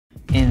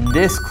In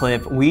this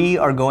clip, we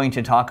are going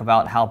to talk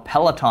about how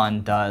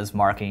Peloton does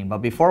marketing. But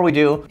before we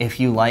do, if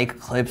you like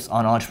clips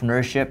on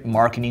entrepreneurship,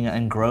 marketing,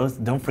 and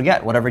growth, don't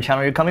forget, whatever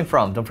channel you're coming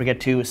from, don't forget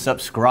to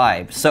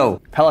subscribe.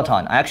 So,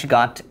 Peloton. I actually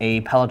got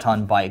a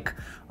Peloton bike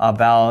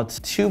about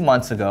 2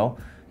 months ago.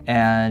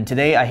 And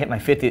today I hit my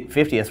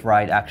 50th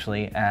ride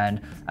actually.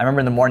 And I remember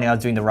in the morning I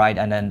was doing the ride,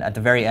 and then at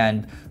the very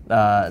end,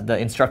 the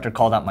instructor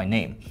called out my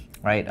name.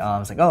 Right, I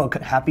was like, oh,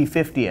 happy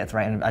 50th,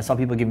 right? And I saw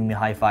people giving me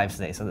high fives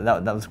today, so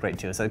that was great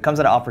too. So it comes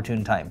at an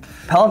opportune time.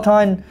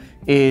 Peloton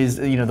is,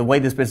 the way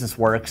this business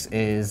works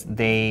is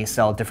they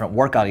sell different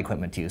workout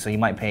equipment to you. So you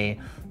might pay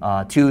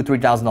 $2,000,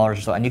 $3,000 or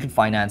so, and you can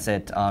finance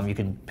it. You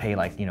can pay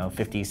like, $50,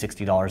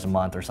 $60 a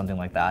month or something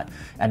like that.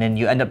 And then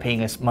you end up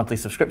paying a monthly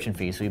subscription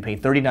fee. So you pay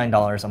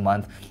 $39 a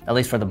month, at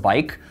least for the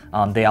bike.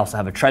 They also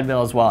have a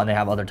treadmill as well, and they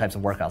have other types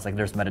of workouts. Like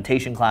there's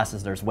meditation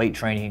classes, there's weight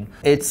training.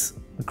 It's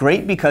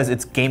great because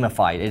it's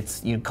gamified.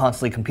 It's you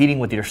constantly competing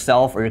with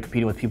yourself, or you're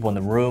competing with people in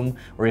the room,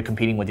 or you're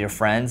competing with your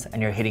friends,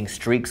 and you're hitting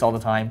streaks all the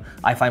time.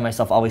 I find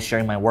myself always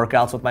sharing my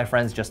workouts with my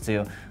friends just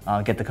to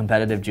get the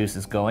competitive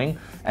juices going.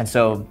 And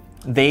so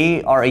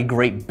they are a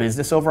great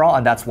business overall,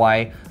 and that's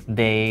why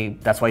they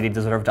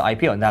deserve to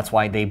IPO, and that's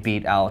why they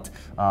beat out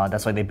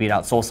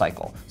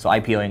SoulCycle. So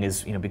IPOing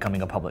is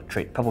becoming a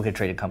publicly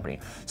traded company.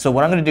 So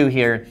what I'm going to do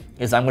here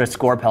is I'm going to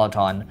score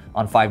Peloton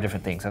on 5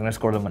 different things. I'm going to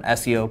score them on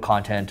SEO,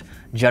 content,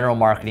 general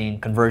marketing,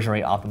 conversion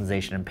rate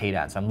optimization, and paid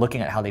ads. So I'm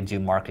looking at how they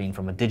do marketing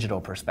from a digital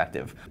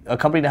perspective. A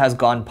company that has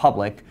gone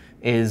public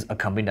is a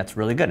company that's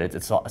really good.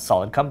 It's a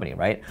solid company,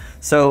 right?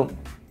 So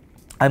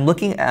I'm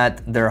looking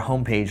at their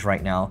homepage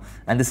right now,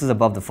 and this is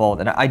above the fold.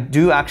 And I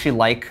do actually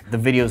like the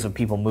videos of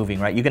people moving,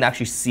 right? You can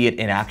actually see it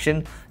in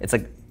action. It's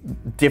like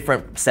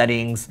different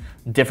settings,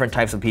 different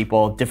types of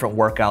people, different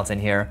workouts in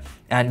here,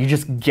 and you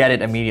just get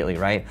it immediately,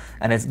 right?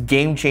 And it's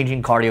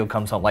game-changing cardio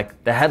comes home.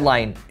 Like the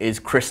headline is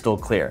crystal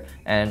clear.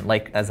 And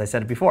like, as I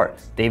said before,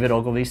 David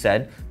Ogilvy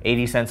said,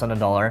 80 cents on the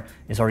dollar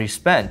is already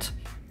spent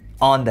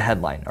on the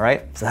headline, all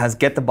right? So it has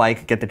get the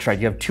bike, get the tread.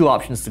 You have 2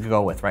 options to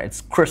go with, right?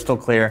 It's crystal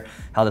clear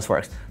how this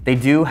works. They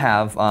do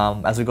have,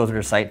 as we go through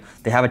their site,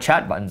 they have a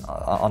chat button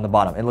on the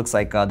bottom. It looks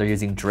like they're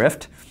using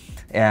Drift.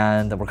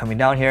 And we're coming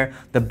down here,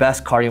 the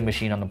best cardio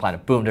machine on the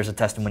planet. Boom, there's a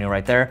testimonial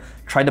right there.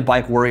 Try the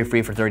bike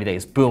worry-free for 30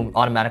 days. Boom,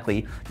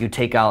 automatically you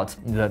take out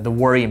the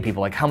worry in people,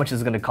 like how much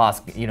is it gonna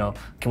cost? Can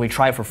we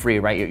try it for free,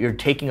 right? You're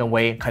taking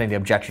away kind of the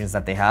objections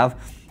that they have.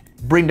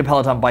 Bring the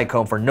Peloton bike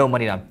home for no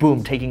money down.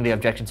 Boom, taking the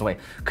objections away.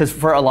 Because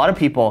for a lot of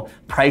people,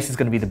 price is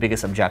gonna be the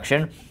biggest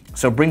objection.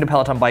 So bring the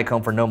Peloton bike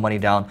home for no money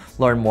down.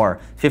 Learn more.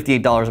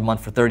 $58 a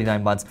month for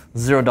 39 months,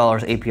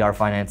 $0 APR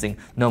financing,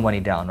 no money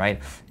down,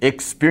 right?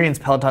 Experience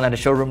Peloton at a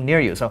showroom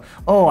near you. So,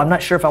 oh, I'm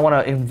not sure if I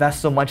wanna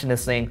invest so much in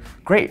this thing.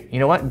 Great, you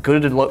know what?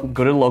 Go to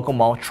the local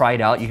mall, try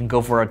it out. You can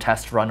go for a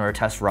test run or a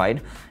test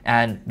ride.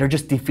 And they're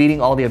just defeating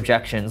all the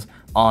objections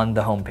on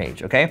the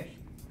homepage, okay?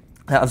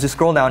 Now, as you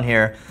scroll down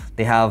here,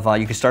 they have,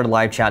 you can start a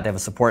live chat, they have a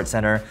support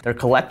center, they're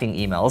collecting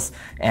emails,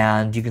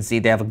 and you can see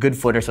they have a good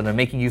footer, so they're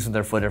making use of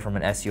their footer from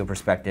an SEO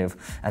perspective,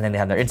 and then they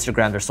have their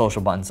Instagram, their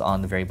social buttons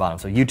on the very bottom.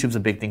 So YouTube's a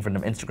big thing for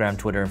them, Instagram,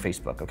 Twitter, and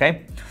Facebook,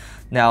 okay?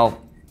 Now,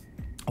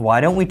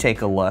 why don't we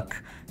take a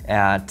look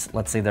at,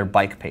 let's say, their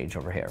bike page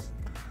over here.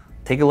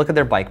 Take a look at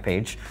their bike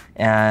page,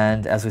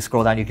 and as we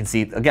scroll down, you can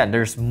see, again,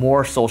 there's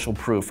more social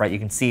proof, right? You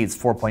can see it's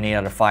 4.8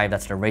 out of 5,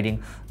 that's their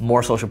rating.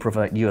 More social proof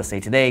like USA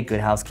Today, Good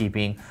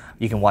Housekeeping.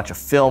 You can watch a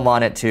film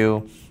on it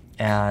too,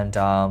 and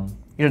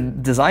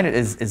design it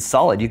is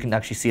solid. You can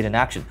actually see it in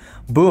action.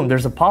 Boom,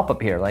 there's a pop-up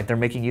here. Like they're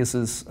making use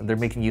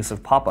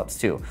of pop-ups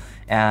too.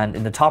 And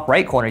in the top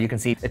right corner, you can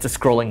see it's a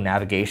scrolling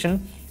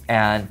navigation.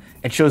 And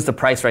it shows the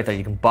price right there.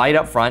 You can buy it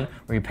up front,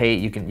 or you pay.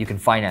 You can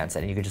finance it,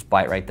 and you can just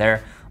buy it right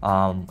there.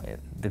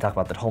 They talk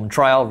about the home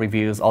trial,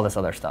 reviews, all this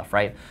other stuff,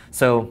 right?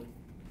 So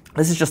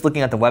this is just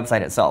looking at the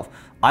website itself.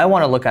 I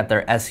want to look at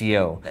their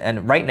SEO,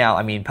 and right now,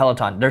 I mean,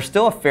 Peloton, they're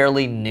still a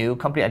fairly new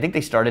company. I think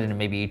they started in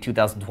maybe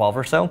 2012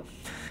 or so.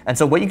 And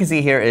so what you can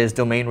see here is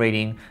domain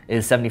rating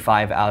is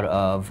 75 out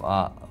of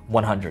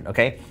 100.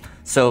 Okay,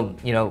 so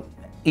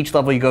each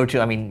level you go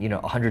to, I mean,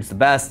 100 is the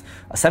best.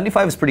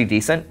 75 is pretty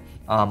decent.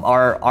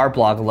 Our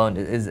blog alone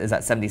is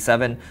at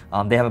 77.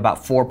 They have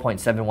about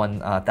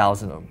 4.71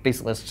 thousand,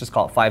 basically let's just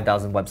call it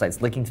 5,000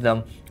 websites linking to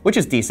them, which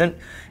is decent.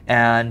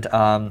 And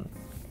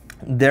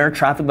their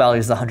traffic value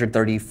is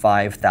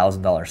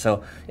 $135,000.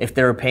 So if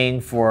they were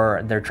paying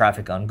for their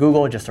traffic on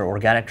Google, just their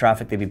organic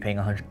traffic, they'd be paying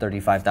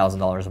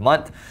 $135,000 a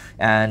month.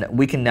 And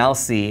we can now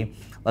see,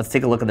 let's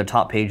take a look at the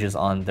top pages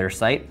on their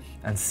site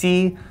and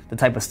see the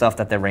type of stuff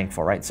that they rank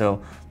for, right?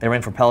 So they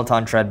rank for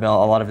Peloton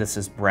treadmill. A lot of this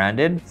is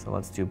branded. So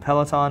let's do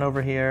Peloton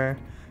over here,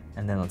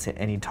 and then let's hit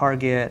any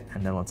target,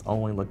 and then let's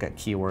only look at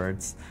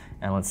keywords,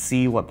 and let's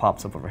see what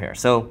pops up over here.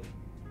 So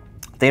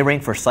they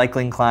rank for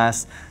cycling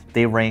class,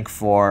 they rank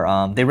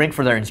for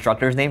their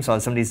instructors' names. So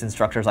some of these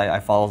instructors I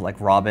follow, like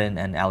Robin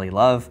and Ali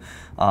Love,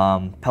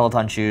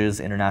 Peloton Shoes,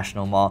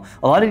 International Mall.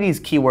 A lot of these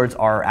keywords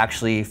are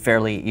actually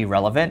fairly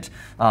irrelevant.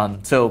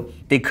 So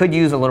they could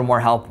use a little more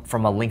help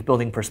from a link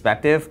building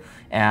perspective,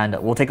 and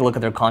we'll take a look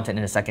at their content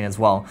in a second as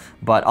well.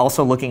 But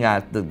also looking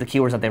at the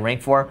keywords that they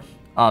rank for,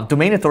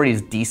 domain authority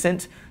is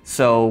decent.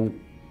 So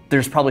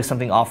there's probably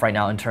something off right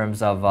now in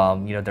terms of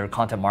their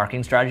content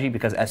marketing strategy,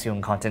 because SEO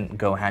and content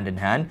go hand in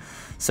hand.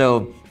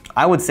 So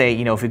I would say,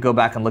 if we go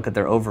back and look at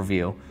their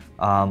overview,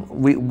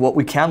 what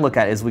we can look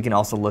at is we can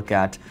also look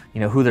at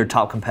who their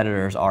top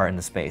competitors are in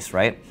the space,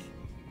 right?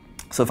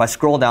 So if I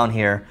scroll down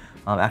here,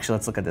 actually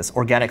let's look at this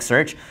organic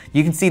search.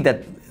 You can see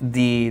that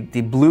the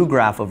blue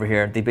graph over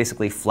here, they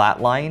basically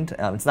flatlined.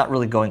 It's not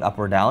really going up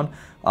or down.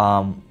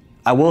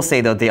 I will say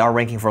though, they are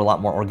ranking for a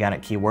lot more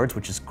organic keywords,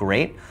 which is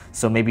great.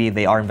 So maybe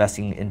they are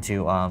investing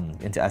into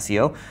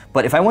SEO.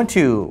 But if I went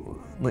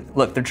to,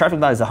 look, their traffic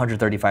value is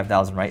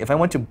 135,000, right? If I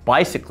went to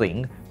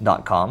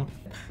bicycling.com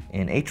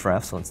in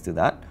Href, so let's do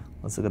that.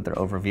 Let's look at their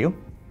overview.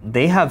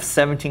 They have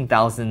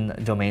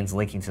 17,000 domains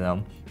linking to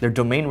them. Their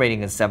domain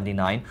rating is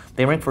 79.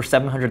 They rank for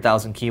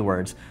 700,000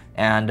 keywords,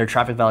 and their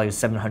traffic value is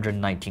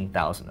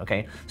 719,000,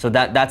 okay? So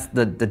that's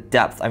the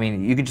depth. I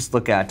mean, you can just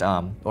look at,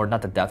 or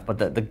not the depth, but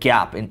the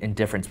gap in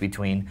difference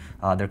between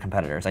their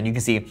competitors. And you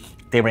can see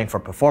they rank for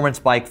performance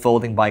bike,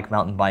 folding bike,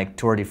 mountain bike,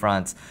 Tour de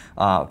France,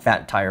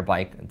 fat tire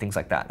bike, and things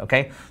like that,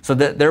 okay? So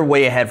they're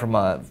way ahead from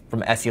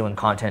SEO and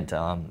content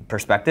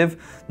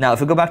perspective. Now,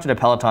 if we go back to the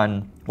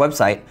Peloton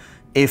website,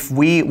 if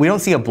we don't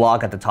see a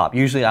blog at the top.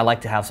 Usually I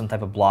like to have some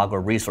type of blog or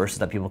resources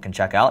that people can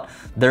check out.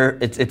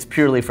 It's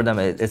purely for them,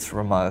 it's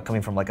from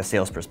coming from like a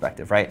sales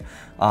perspective, right?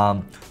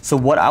 So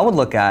what I would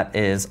look at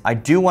is, I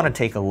do want to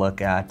take a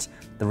look at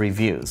the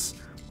reviews.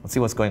 Let's see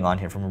what's going on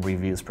here from a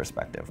reviews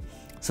perspective.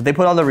 So they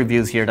put all the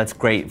reviews here, that's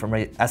great. From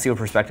an SEO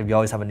perspective, you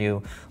always have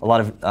a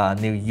lot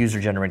of new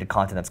user-generated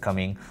content that's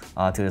coming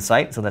to the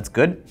site, so that's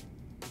good.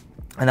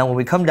 And then when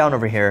we come down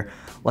over here,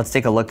 let's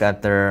take a look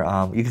at their,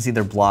 you can see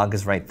their blog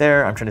is right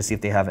there. I'm trying to see if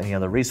they have any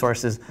other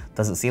resources.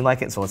 Doesn't seem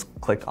like it, so let's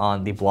click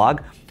on the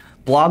blog.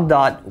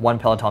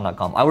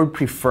 blog.onepeloton.com. I would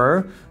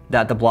prefer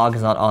that the blog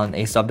is not on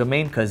a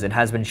subdomain, because it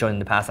has been shown in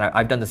the past,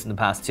 I've done this in the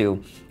past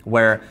too,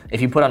 where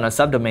if you put on a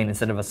subdomain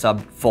instead of a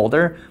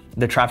subfolder,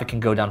 the traffic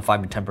can go down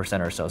 5 to 10%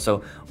 or so.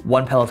 So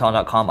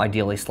onepeloton.com,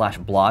 ideally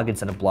 /blog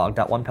instead of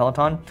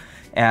blog.onepeloton.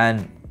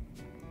 And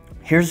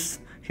here's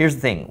the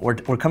thing,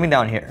 we're coming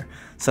down here.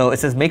 So it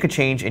says make a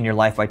change in your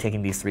life by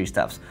taking these 3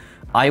 steps.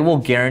 I will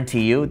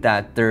guarantee you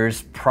that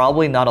there's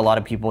probably not a lot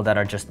of people that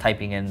are just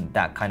typing in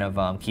that kind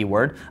of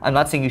keyword. I'm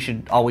not saying you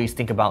should always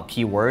think about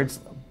keywords,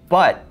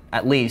 but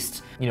at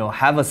least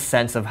have a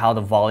sense of how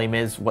the volume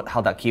is,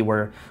 how that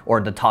keyword or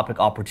the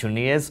topic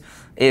opportunity is.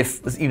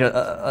 If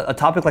a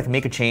topic like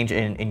make a change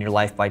in your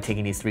life by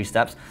taking these 3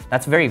 steps,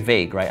 that's very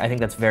vague, right? I think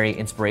that's very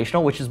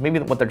inspirational, which is maybe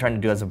what they're trying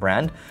to do as a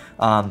brand.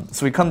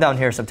 So we come down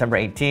here, September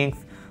 18th.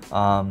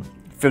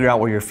 Figure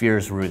out where your fear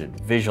is rooted,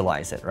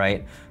 visualize it,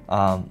 right?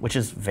 Which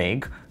is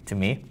vague to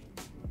me.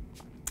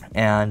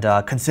 And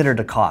consider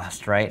the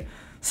cost, right?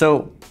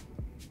 So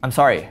I'm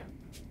sorry,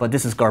 but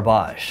this is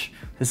garbage.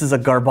 This is a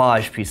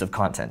garbage piece of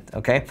content,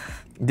 okay?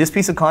 This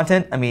piece of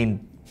content, I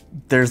mean,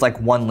 there's like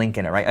 1 link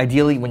in it, right?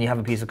 Ideally, when you have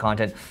a piece of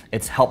content,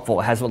 it's helpful.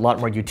 It has a lot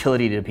more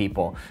utility to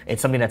people.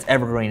 It's something that's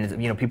evergreen.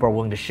 People are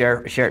willing to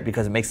share it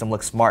because it makes them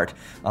look smart.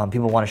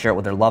 People want to share it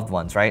with their loved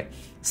ones, right?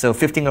 So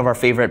 15 of our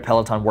favorite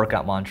Peloton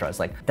workout mantras.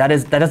 Like that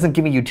doesn't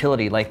give me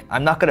utility. Like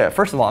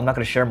first of all, I'm not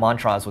gonna share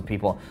mantras with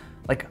people.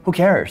 Like, who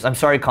cares? I'm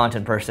sorry,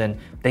 content person.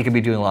 They could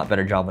be doing a lot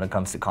better job when it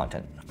comes to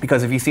content.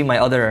 Because if you see my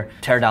other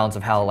teardowns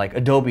of how like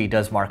Adobe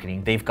does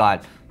marketing, they've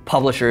got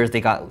publishers,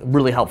 they got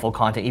really helpful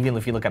content. Even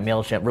if you look at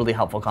MailChimp, really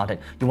helpful content.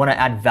 You want to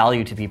add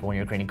value to people when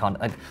you're creating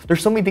content. Like,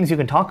 there's so many things you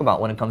can talk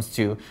about when it comes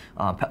to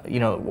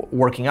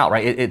working out,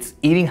 right? It's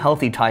eating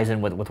healthy ties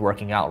in with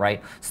working out,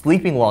 right?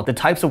 Sleeping well, the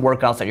types of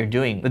workouts that you're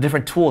doing, the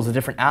different tools, the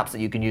different apps that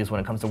you can use when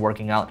it comes to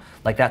working out,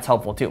 like that's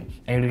helpful too.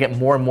 And you're gonna get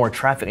more and more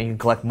traffic, and you can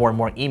collect more and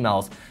more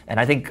emails. And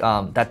I think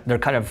that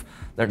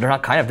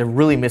they're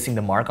really missing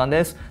the mark on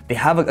this. They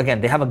have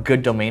a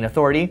good domain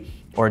authority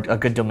or a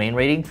good domain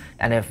rating,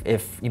 and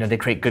if they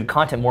create good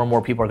content, more and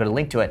more people are going to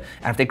link to it.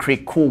 And if they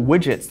create cool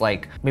widgets,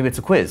 like maybe it's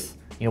a quiz,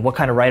 what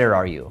kind of writer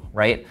are you,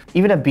 right?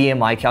 Even a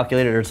BMI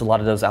calculator, there's a lot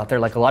of those out there.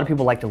 Like a lot of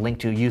people like to link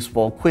to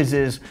useful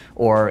quizzes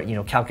or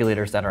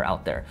calculators that are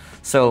out there.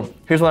 So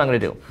here's what I'm going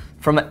to do.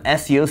 From an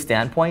SEO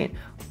standpoint,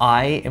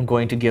 I am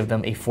going to give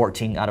them a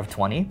 14 out of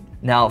 20.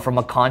 Now, from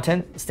a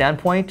content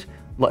standpoint,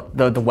 look,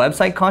 the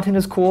website content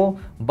is cool,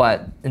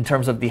 but in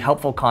terms of the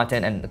helpful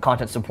content and the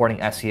content supporting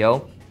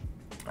SEO,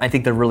 I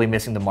think they're really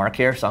missing the mark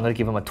here. So I'm gonna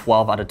give them a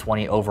 12 out of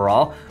 20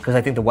 overall, because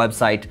I think the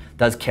website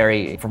does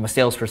carry, from a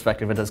sales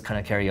perspective, it does kind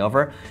of carry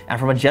over. And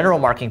from a general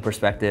marketing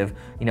perspective,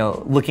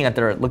 looking at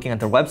their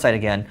website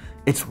again,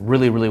 it's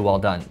really, really well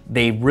done.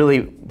 They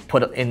really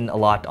put in a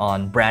lot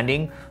on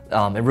branding.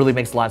 It really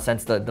makes a lot of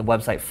sense. The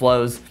website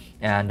flows.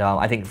 And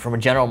I think from a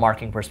general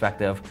marketing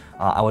perspective,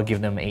 I would give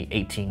them a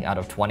 18 out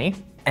of 20.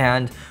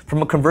 And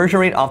from a conversion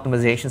rate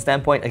optimization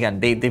standpoint, again,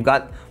 they've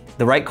got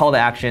the right call to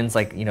actions,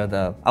 like, you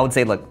know, I would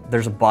say, look,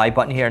 there's a buy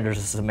button here and there's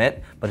a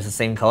submit, but it's the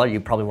same color. You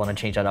probably want to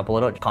change that up a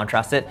little,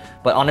 contrast it.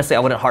 But honestly, I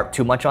wouldn't harp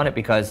too much on it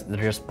because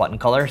they're just button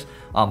colors.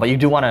 But you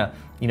do want to,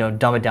 you know,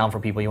 dumb it down for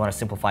people. You want to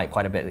simplify it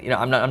quite a bit. You know,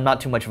 I'm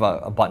not too much of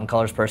a button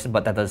colors person,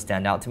 but that does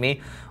stand out to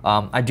me.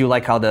 I do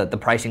like how the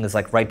pricing is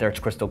like right there, it's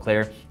crystal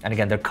clear. And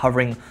again, they're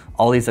covering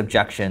all these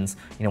objections.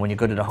 You know, when you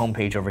go to the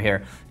homepage over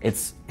here,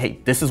 it's, hey,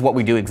 this is what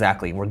we do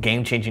exactly. We're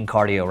game-changing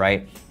cardio,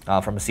 right?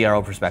 From a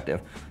CRO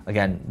perspective.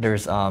 Again,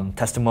 there's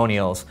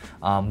testimonials,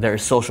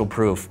 there's social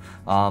proof,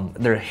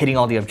 they're hitting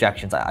all the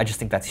objections. I just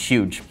think that's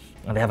huge.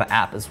 And they have an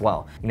app as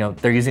well. You know,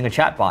 they're using a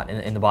chat bot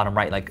in the bottom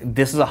right. Like,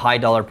 this is a high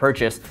dollar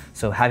purchase,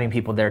 so having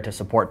people there to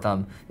support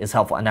them is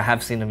helpful. And I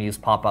have seen them use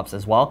pop-ups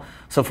as well.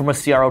 So from a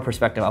CRO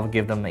perspective, I would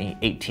give them an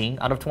 18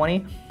 out of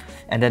 20.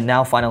 And then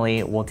now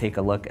finally, we'll take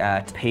a look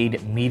at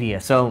paid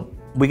media. So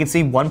we can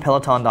see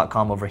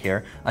onepeloton.com over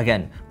here.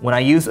 Again, when I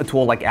use a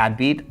tool like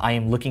AdBeat, I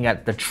am looking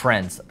at the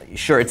trends.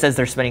 Sure, it says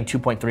they're spending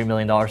 $2.3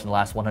 million in the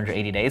last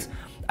 180 days.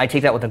 I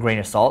take that with a grain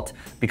of salt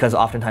because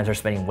oftentimes they're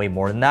spending way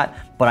more than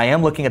that. But I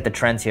am looking at the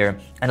trends here,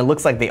 and it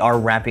looks like they are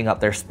ramping up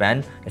their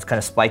spend. It's kind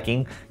of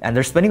spiking, and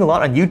they're spending a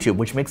lot on YouTube,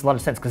 which makes a lot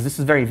of sense because this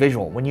is very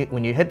visual. When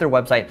you hit their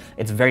website,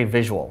 it's very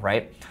visual,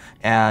 right?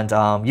 And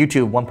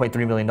YouTube,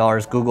 $1.3 million,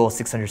 Google,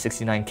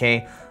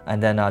 669K,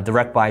 and then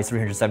direct buys,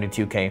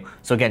 372K.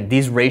 So again,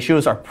 these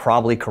ratios are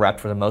probably correct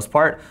for the most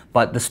part,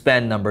 but the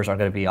spend numbers are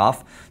gonna be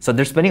off. So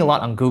they're spending a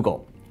lot on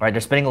Google, right? They're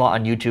spending a lot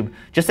on YouTube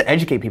just to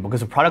educate people,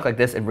 because a product like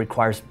this, it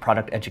requires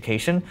product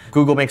education.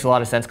 Google makes a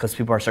lot of sense because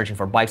people are searching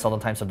for bikes all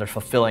the time, so they're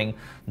fulfilling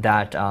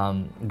that,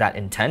 that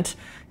intent.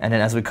 And then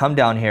as we come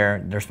down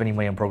here, they're spending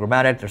money on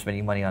programmatic, they're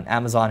spending money on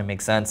Amazon, it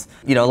makes sense.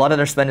 You know, a lot of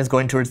their spend is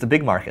going towards the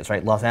big markets,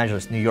 right? Los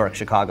Angeles, New York,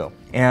 Chicago.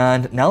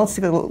 And now let's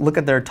take a look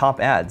at their top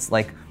ads.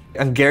 Like,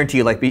 I guarantee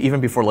you, like, even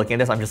before looking at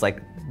this, I'm just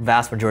like,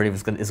 vast majority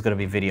of it is gonna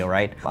be video,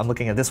 right? I'm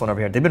looking at this one over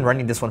here. They've been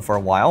running this one for a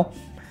while,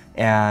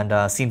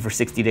 and seen for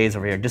 60 days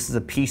over here. This is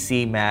a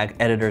PC Mag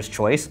editor's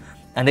choice,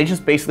 and they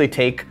just basically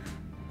take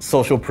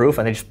social proof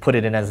and they just put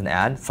it in as an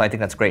ad. So I think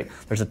that's great.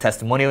 There's a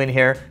testimonial in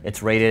here,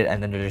 it's rated,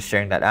 and then they're just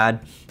sharing that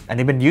ad. And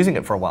they've been using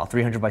it for a while,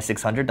 300 by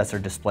 600, that's their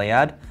display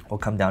ad. We'll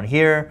come down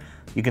here.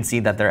 You can see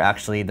that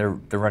they're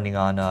running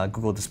on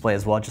Google Display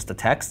as well, just the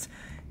text.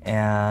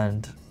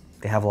 And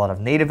they have a lot of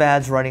native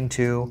ads running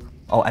too.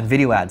 Oh, and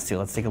video ads too.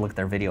 Let's take a look at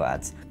their video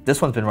ads.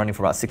 This one's been running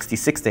for about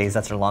 66 days.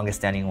 That's their longest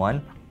standing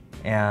one.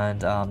 And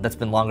that's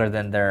been longer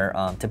than their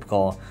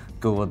typical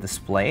Google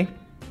Display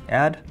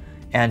ad.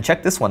 And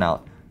check this one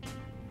out.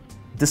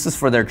 This is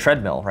for their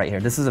treadmill right here.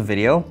 This is a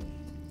video,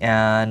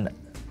 and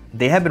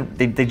they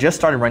just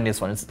started running this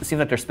one. It seems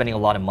like they're spending a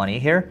lot of money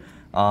here.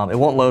 It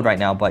won't load right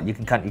now, but you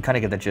kind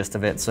of get the gist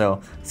of it.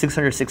 So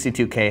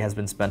 662K has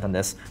been spent on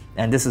this,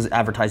 and this is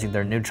advertising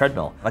their new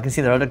treadmill. I can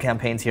see their other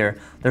campaigns here.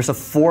 There's a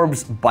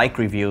Forbes bike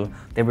review.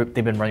 They've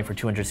been running for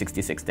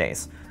 266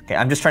 days. Okay,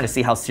 I'm just trying to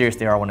see how serious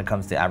they are when it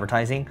comes to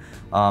advertising.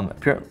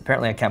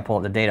 Apparently I can't pull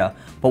up the data,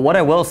 but what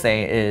I will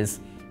say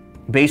is,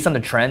 based on the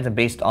trends and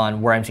based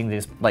on where I'm seeing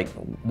this, like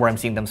where I'm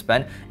seeing them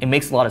spend, it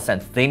makes a lot of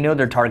sense. They know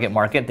their target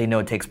market. They know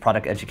it takes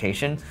product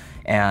education,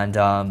 and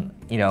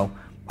you know,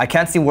 I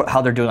can't see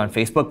how they're doing on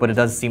Facebook, but it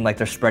does seem like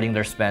they're spreading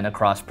their spend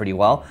across pretty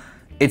well.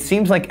 It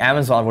seems like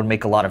Amazon would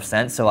make a lot of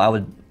sense, so I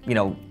would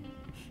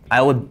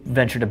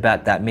venture to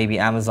bet that maybe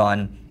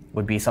Amazon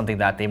would be something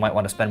that they might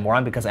want to spend more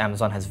on because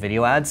Amazon has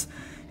video ads.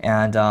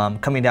 And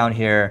coming down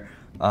here,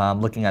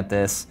 looking at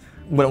this,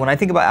 when I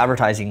think about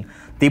advertising,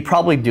 they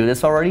probably do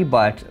this already,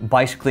 but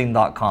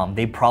bicycling.com,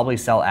 they probably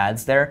sell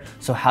ads there.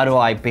 So how do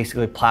I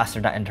basically plaster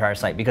that entire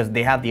site? Because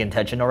they have the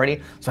intention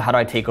already, so how do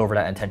I take over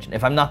that intention?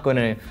 If I'm not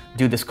gonna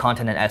do this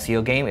content and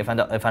SEO game, if I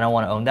don't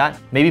wanna own that,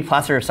 maybe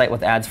plaster a site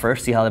with ads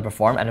first, see how they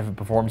perform, and if it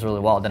performs really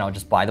well, then I'll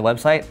just buy the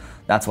website.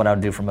 That's what I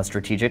would do from a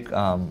strategic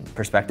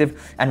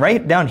perspective. And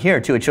right down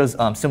here too, it shows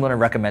similar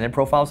recommended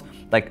profiles.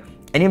 Like,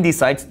 any of these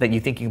sites that you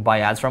think you can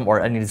buy ads from,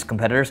 or any of these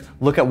competitors,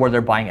 look at where they're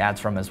buying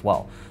ads from as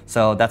well.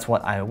 So that's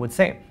what I would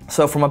say.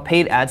 So from a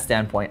paid ad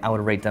standpoint, I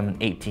would rate them an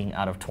 18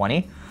 out of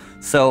 20.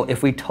 So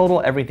if we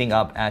total everything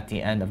up at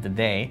the end of the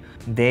day,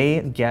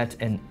 they get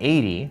an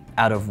 80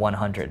 out of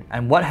 100.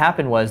 And what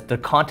happened was the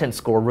content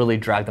score really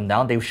dragged them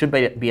down. They should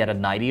be at a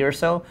 90 or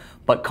so,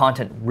 but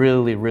content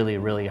really, really,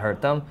 really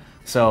hurt them.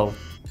 So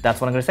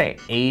that's what I'm gonna say,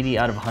 80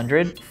 out of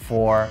 100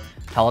 for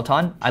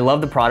Peloton. I love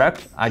the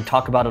product. I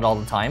talk about it all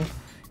the time.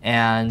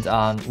 And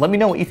let me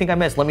know what you think I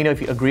missed. Let me know if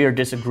you agree or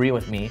disagree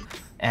with me.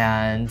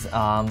 And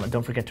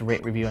don't forget to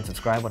rate, review, and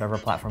subscribe, whatever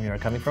platform you are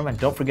coming from. And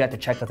don't forget to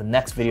check out the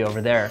next video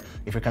over there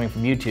if you're coming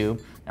from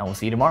YouTube. And we'll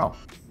see you tomorrow.